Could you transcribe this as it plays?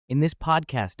In this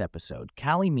podcast episode,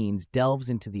 Calley Means delves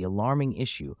into the alarming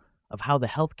issue of how the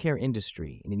healthcare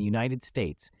industry in the United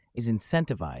States is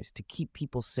incentivized to keep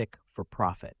people sick for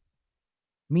profit.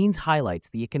 Means highlights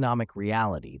the economic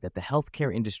reality that the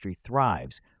healthcare industry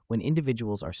thrives when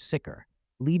individuals are sicker,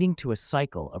 leading to a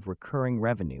cycle of recurring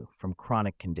revenue from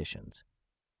chronic conditions.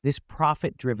 This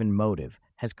profit-driven motive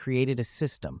has created a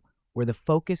system where the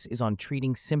focus is on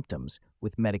treating symptoms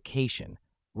with medication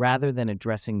rather than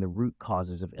addressing the root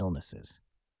causes of illnesses.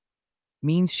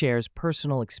 Means shares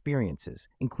personal experiences,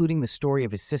 including the story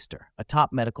of his sister, a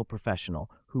top medical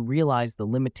professional who realized the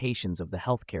limitations of the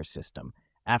healthcare system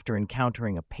after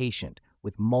encountering a patient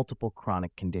with multiple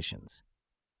chronic conditions.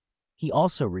 He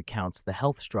also recounts the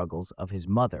health struggles of his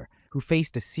mother, who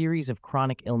faced a series of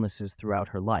chronic illnesses throughout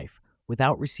her life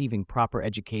without receiving proper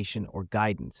education or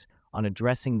guidance on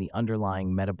addressing the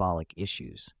underlying metabolic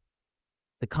issues.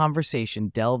 The conversation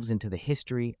delves into the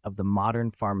history of the modern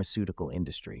pharmaceutical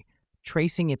industry,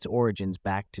 tracing its origins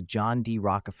back to John D.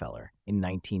 Rockefeller in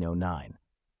 1909.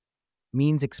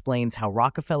 Means explains how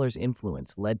Rockefeller's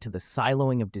influence led to the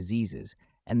siloing of diseases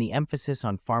and the emphasis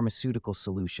on pharmaceutical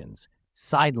solutions,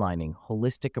 sidelining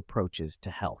holistic approaches to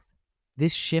health.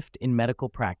 This shift in medical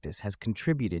practice has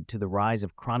contributed to the rise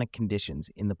of chronic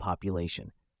conditions in the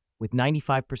population, with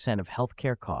 95% of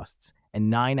healthcare costs and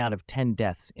 9 out of 10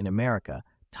 deaths in America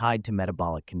tied to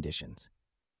metabolic conditions.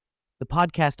 The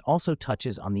podcast also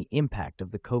touches on the impact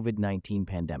of the COVID-19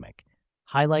 pandemic,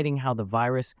 highlighting how the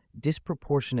virus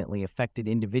disproportionately affected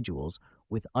individuals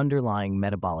with underlying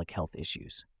metabolic health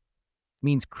issues.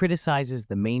 Means criticizes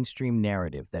the mainstream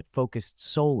narrative that focused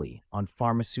solely on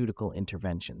pharmaceutical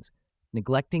interventions,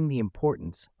 neglecting the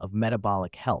importance of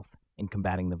metabolic health in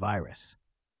combating the virus.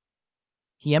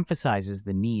 He emphasizes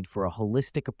the need for a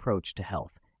holistic approach to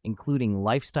health, including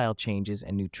lifestyle changes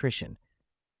and nutrition,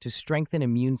 to strengthen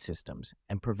immune systems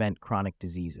and prevent chronic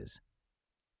diseases.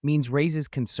 Means raises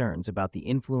concerns about the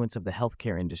influence of the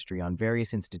healthcare industry on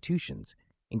various institutions,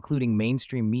 including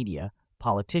mainstream media,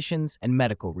 politicians, and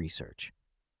medical research.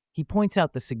 He points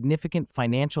out the significant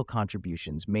financial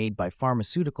contributions made by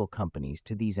pharmaceutical companies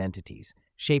to these entities,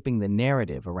 shaping the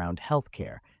narrative around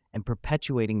healthcare and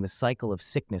perpetuating the cycle of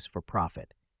sickness for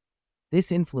profit.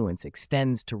 This influence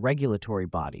extends to regulatory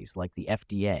bodies like the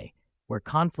FDA, where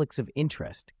conflicts of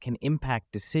interest can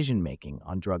impact decision-making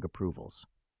on drug approvals.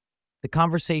 The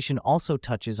conversation also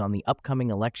touches on the upcoming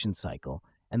election cycle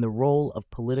and the role of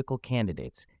political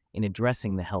candidates in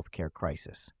addressing the healthcare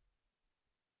crisis.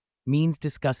 Means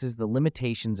discusses the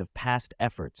limitations of past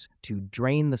efforts to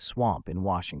drain the swamp in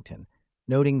Washington,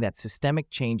 noting that systemic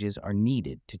changes are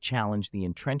needed to challenge the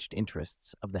entrenched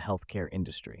interests of the healthcare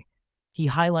industry. He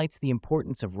highlights the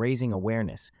importance of raising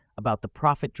awareness about the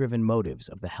profit-driven motives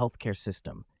of the healthcare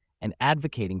system and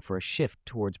advocating for a shift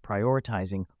towards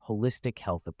prioritizing holistic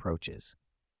health approaches.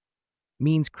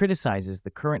 Means criticizes the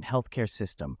current healthcare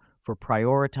system for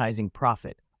prioritizing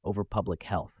profit over public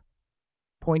health,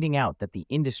 pointing out that the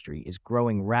industry is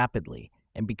growing rapidly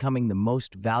and becoming the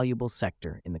most valuable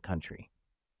sector in the country.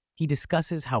 He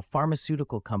discusses how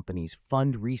pharmaceutical companies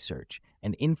fund research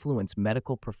and influence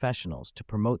medical professionals to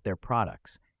promote their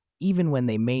products, even when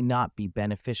they may not be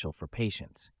beneficial for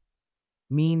patients.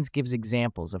 Means gives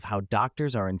examples of how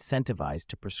doctors are incentivized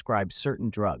to prescribe certain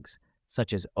drugs,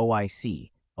 such as OIC,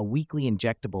 a weekly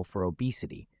injectable for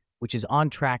obesity, which is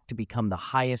on track to become the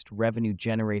highest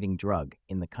revenue-generating drug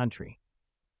in the country.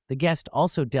 The guest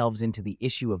also delves into the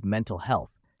issue of mental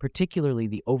health, particularly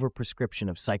the overprescription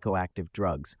of psychoactive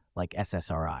drugs like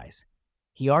SSRIs.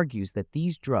 He argues that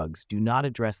these drugs do not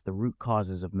address the root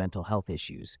causes of mental health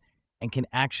issues and can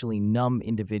actually numb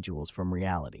individuals from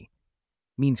reality.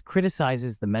 Means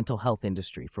criticizes the mental health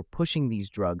industry for pushing these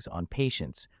drugs on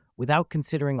patients without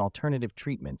considering alternative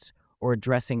treatments or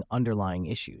addressing underlying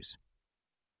issues.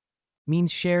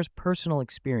 Means shares personal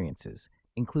experiences,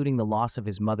 including the loss of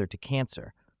his mother to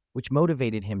cancer, which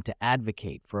motivated him to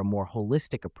advocate for a more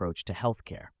holistic approach to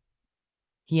healthcare.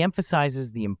 He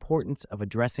emphasizes the importance of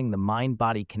addressing the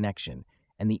mind-body connection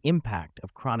and the impact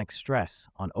of chronic stress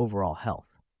on overall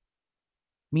health.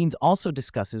 Means also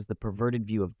discusses the perverted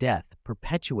view of death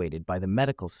perpetuated by the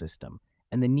medical system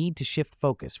and the need to shift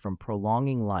focus from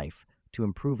prolonging life to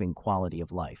improving quality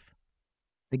of life.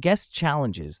 The guest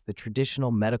challenges the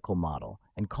traditional medical model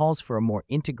and calls for a more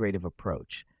integrative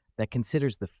approach that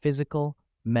considers the physical,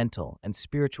 mental, and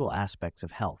spiritual aspects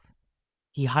of health.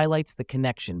 He highlights the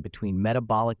connection between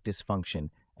metabolic dysfunction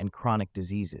and chronic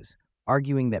diseases,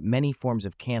 arguing that many forms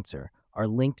of cancer are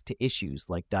linked to issues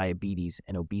like diabetes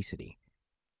and obesity.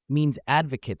 Means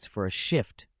advocates for a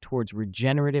shift towards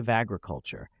regenerative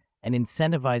agriculture and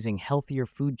incentivizing healthier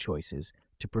food choices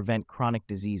to prevent chronic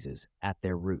diseases at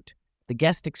their root. The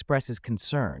guest expresses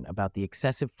concern about the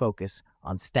excessive focus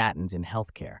on statins in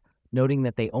healthcare, noting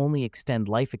that they only extend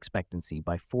life expectancy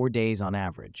by 4 days on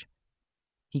average.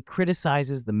 He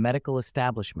criticizes the medical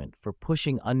establishment for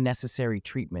pushing unnecessary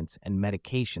treatments and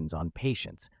medications on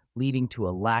patients, leading to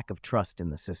a lack of trust in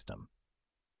the system.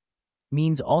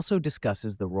 Means also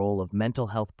discusses the role of mental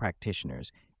health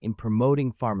practitioners in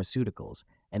promoting pharmaceuticals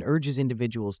and urges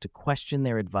individuals to question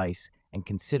their advice and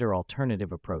consider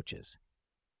alternative approaches.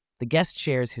 The guest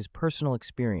shares his personal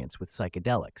experience with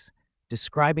psychedelics,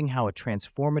 describing how a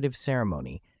transformative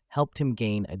ceremony helped him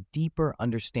gain a deeper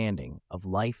understanding of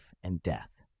life and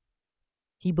death.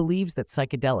 He believes that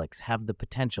psychedelics have the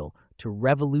potential to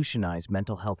revolutionize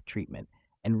mental health treatment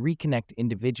and reconnect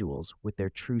individuals with their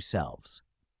true selves.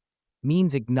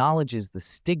 Means acknowledges the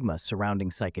stigma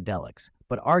surrounding psychedelics,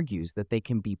 but argues that they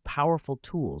can be powerful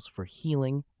tools for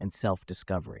healing and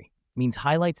self-discovery. Means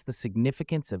highlights the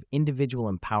significance of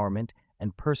individual empowerment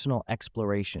and personal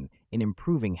exploration in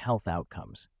improving health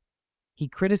outcomes. He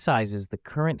criticizes the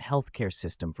current healthcare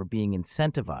system for being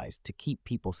incentivized to keep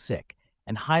people sick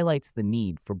and highlights the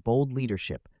need for bold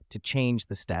leadership to change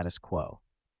the status quo.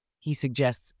 He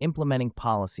suggests implementing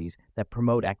policies that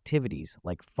promote activities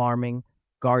like farming,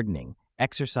 gardening,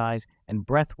 exercise, and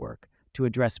breathwork to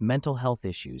address mental health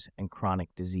issues and chronic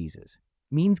diseases.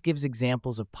 Means gives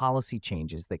examples of policy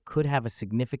changes that could have a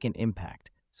significant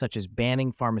impact, such as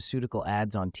banning pharmaceutical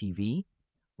ads on TV,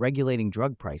 regulating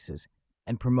drug prices,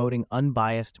 and promoting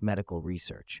unbiased medical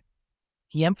research.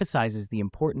 He emphasizes the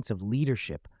importance of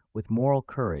leadership with moral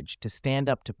courage to stand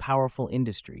up to powerful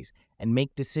industries and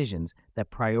make decisions that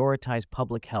prioritize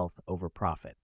public health over profit.